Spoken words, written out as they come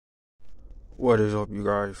What is up, you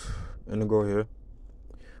guys? Indigo here.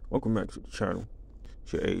 Welcome back to the channel.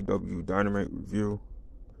 It's your AEW Dynamite review.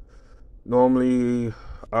 Normally,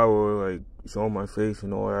 I would show my face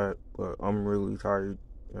and all that, but I'm really tired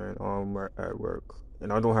and I'm at work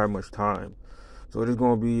and I don't have much time. So it's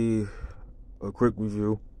gonna be a quick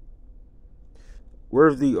review.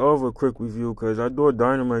 Worthy of a quick review because I thought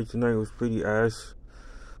Dynamite tonight was pretty ass.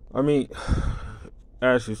 I mean,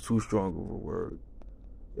 ass is too strong of a word.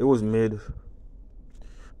 It was mid.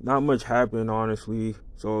 Not much happened, honestly.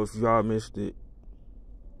 So if y'all missed it,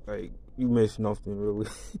 you missed nothing, really.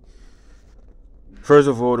 First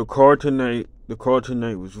of all, the card tonight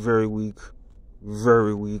was very weak.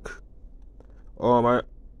 Very weak. Deanna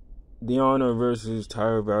versus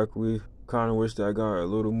Tyra Backley. Kind of wish that I got a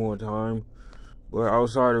little more time. But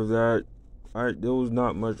outside of that, there was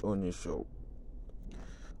not much on this show.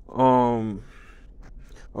 I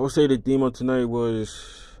would say the theme of tonight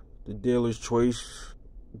was the dealer's choice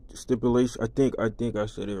stipulation. I think I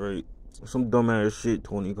said it right. Some dumbass shit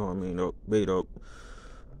Tony Khan made up.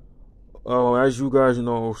 As you guys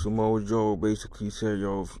know, Samoa Joe basically said,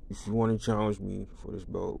 yo, if you want to challenge me for this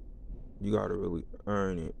belt, you gotta really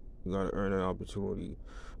earn it. You gotta earn an opportunity.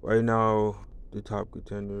 Right now, the top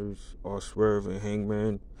contenders are Swerve and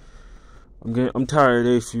Hangman. I'm tired of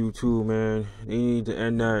their feud too, man. They need to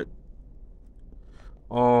end that.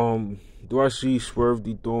 Do I see Swerve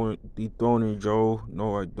dethroning Joe?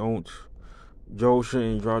 No, I don't. Joe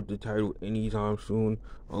shouldn't drop the title anytime soon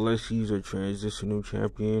unless he's a transitional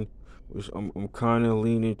champion, which I'm kind of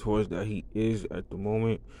leaning towards that he is at the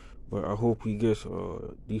moment. But I hope he gets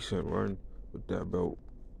a decent run with that belt.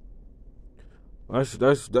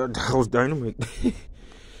 That was Dynamite.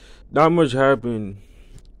 Not much happened.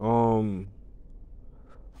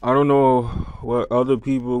 I don't know what other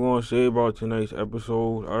people are going to say about tonight's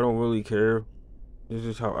episode. I don't really care. This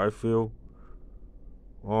is how I feel.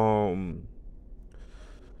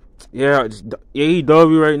 Yeah,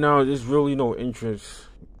 AEW right now, there's really no interest.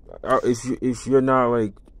 If you're not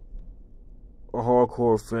like a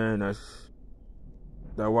hardcore fan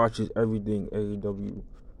that watches everything AEW.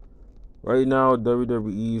 Right now,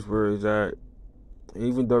 WWE's where it's at.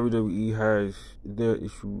 Even WWE has their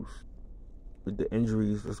issues with the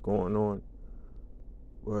injuries that's going on.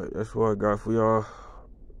 But that's what I got for y'all.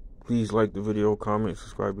 Please like the video, comment,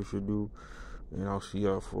 subscribe if you do. And I'll see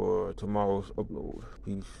y'all for tomorrow's upload.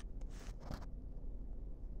 Peace.